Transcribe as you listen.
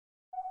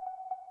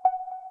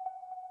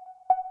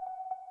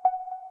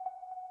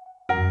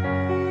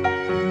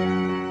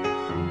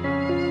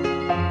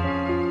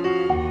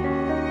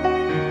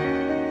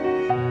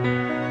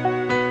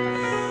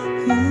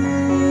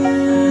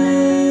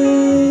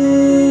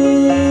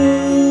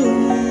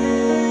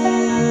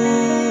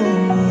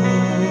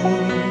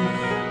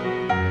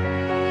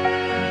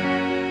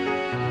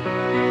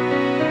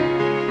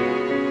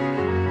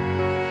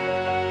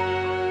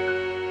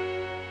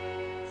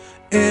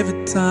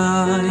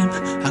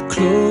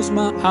close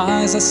my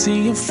eyes, I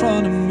see in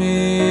front of me.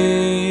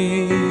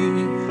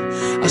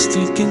 I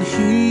still can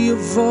hear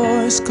your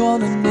voice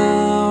calling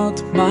out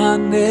my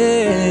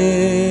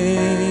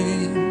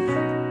name.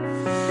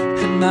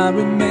 And I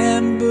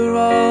remember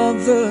all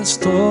the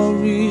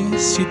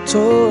stories you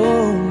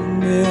told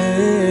me.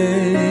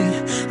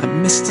 I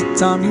missed the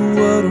time you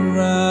were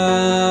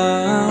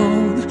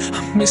around.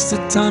 I missed the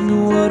time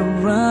you were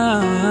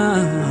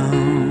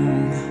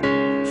around.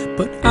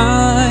 But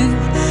I'm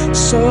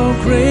so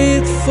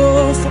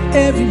grateful for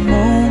every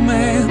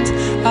moment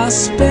I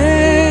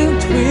spent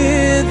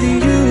with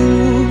you,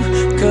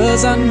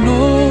 'cause I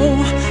know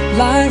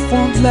life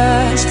won't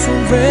last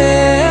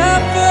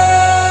forever.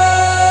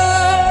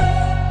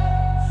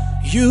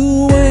 You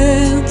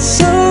went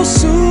so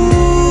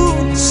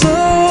soon, so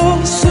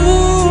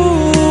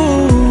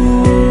soon.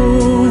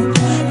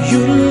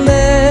 You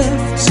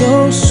left so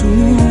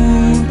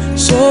soon,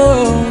 so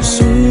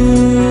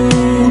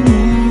soon.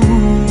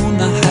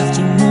 I have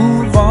to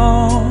move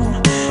on,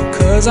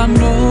 'cause I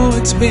know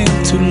it's been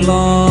too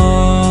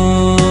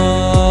long.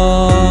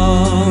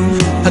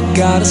 I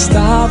gotta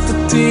stop the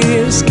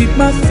tears, keep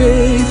my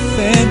faith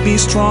and be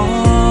strong.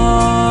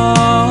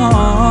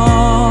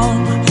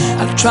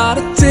 I try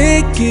to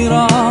take it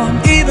on,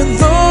 even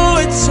though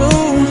it's so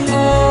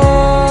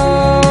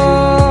hard.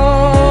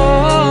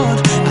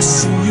 I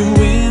see you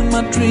in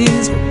my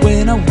dreams, but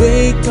when I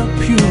wake up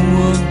you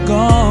are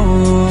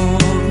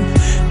gone,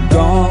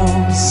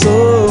 gone so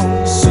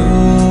soon.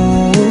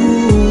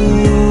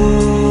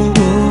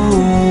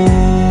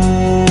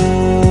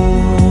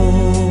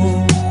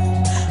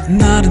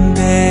 Night and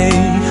day,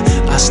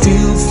 I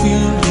still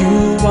feel you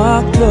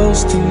are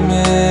close to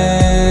me.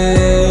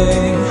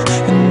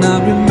 I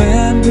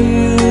remember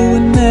you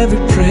in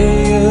every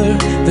prayer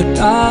that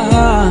I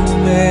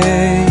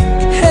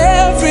make.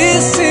 Every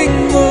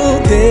single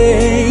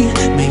day,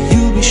 may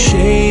you be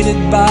shaded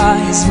by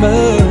His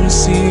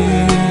mercy.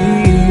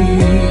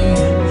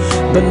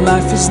 But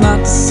life is not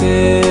the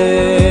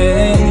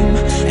same,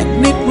 and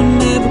it will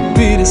never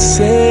be the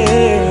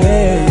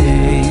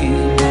same.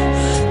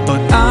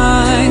 But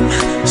I'm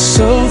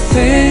so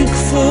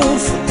thankful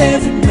for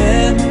every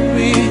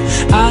memory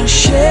I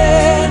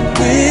shared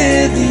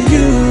with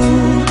you,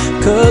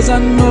 'cause I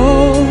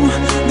know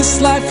this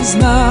life is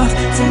not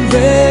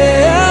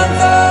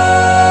forever.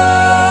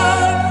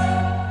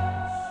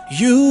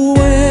 You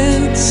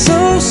went so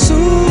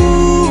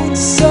soon,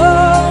 so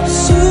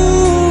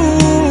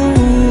soon.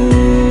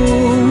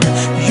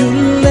 You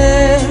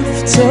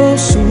left so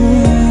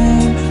soon,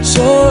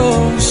 so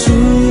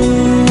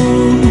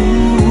soon.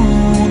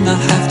 I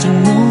have to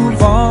move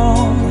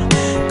on,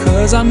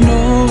 'cause I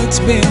know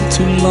it's been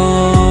too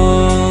long.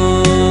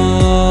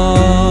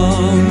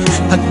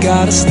 I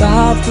gotta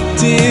stop the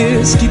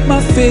tears, keep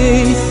my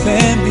faith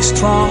and be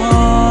strong.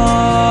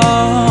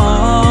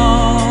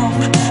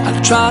 I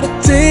try to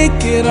take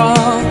it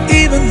on,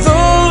 even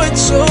though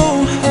it's so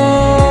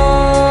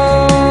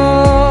hard.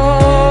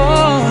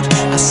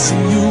 I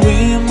see you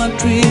in my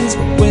dreams,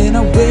 but when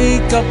I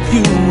wake up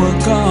you are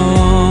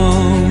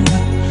gone.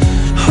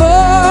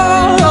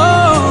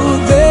 Oh,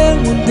 there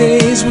were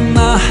days when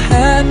I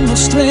had no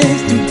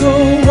strength to go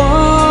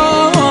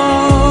on.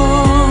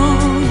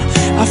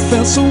 I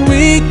felt so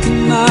weak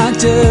and I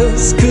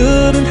just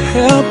couldn't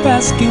help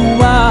asking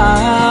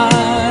why.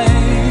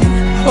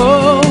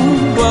 Oh,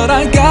 but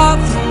I got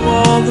through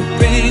all the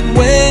pain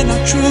when I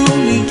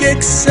truly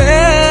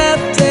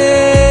accepted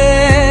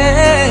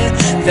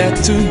that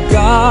to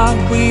God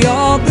we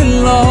all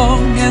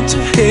belong, and to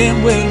Him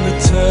we'll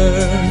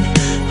return.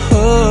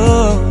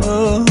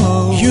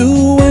 Oh, you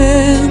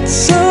went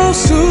so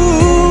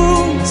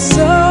soon,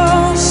 so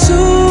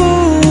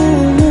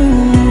soon.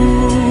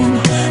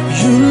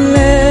 You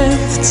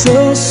left so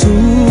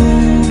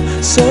soon,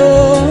 so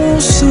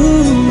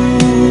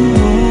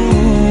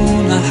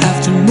soon. I have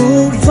to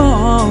move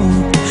on,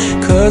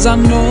 'cause I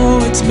know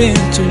it's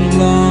been too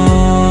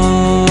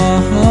long.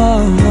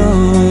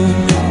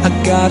 I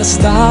gotta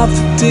stop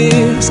the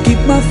tears,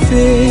 keep my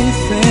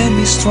faith and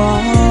be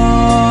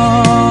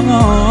strong.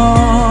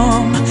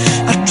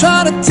 I try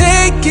to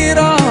take it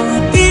on,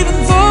 even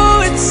though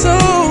it's so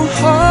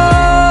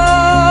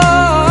hard.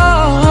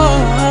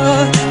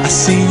 I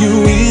see you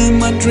in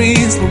my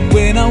dreams, but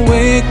when I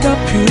wake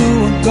up you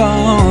are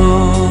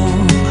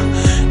gone,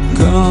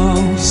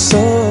 gone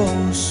so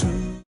soon.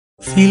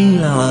 في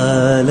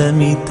العالم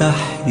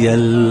تحيا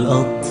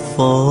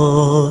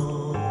الأطفال،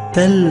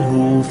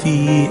 تلهو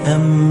في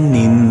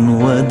أمن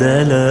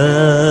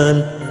ودلال،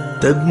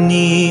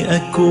 تبني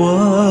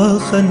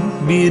أكواخا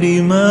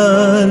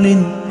برمال،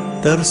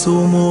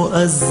 ترسم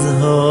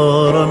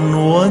أزهارا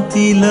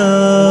وتلال.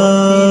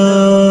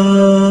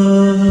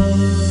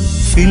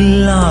 في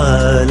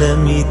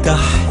العالم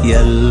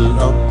تحيا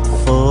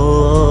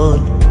الأطفال،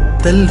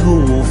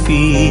 تلهو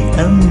في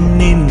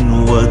أمن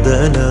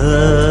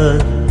ودلال،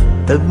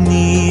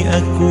 تبني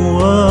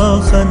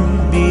أكواخا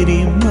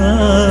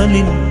برمال،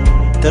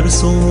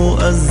 ترسم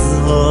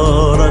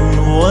أزهارا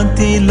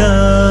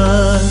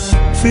وتلال.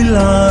 في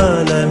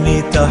العالم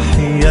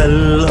تحيا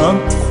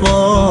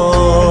الأطفال.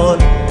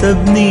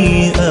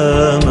 تبني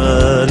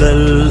آمال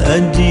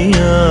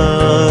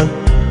الأجيال،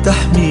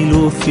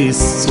 تحمل في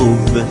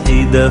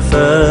الصبح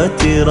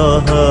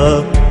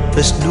دفاترها،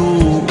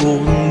 تشدو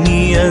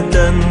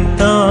أغنية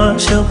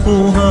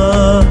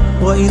تعشقها،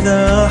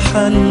 وإذا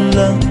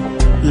حل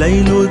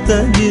ليل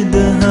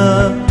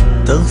تجدها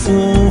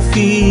تغفو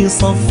في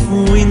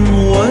صفو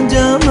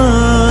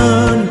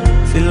وجمال.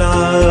 في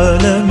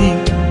العالم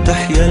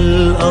تحيا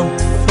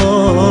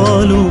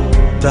الأطفال،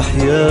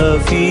 تحيا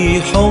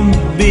في حب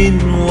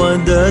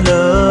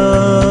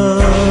ودلال.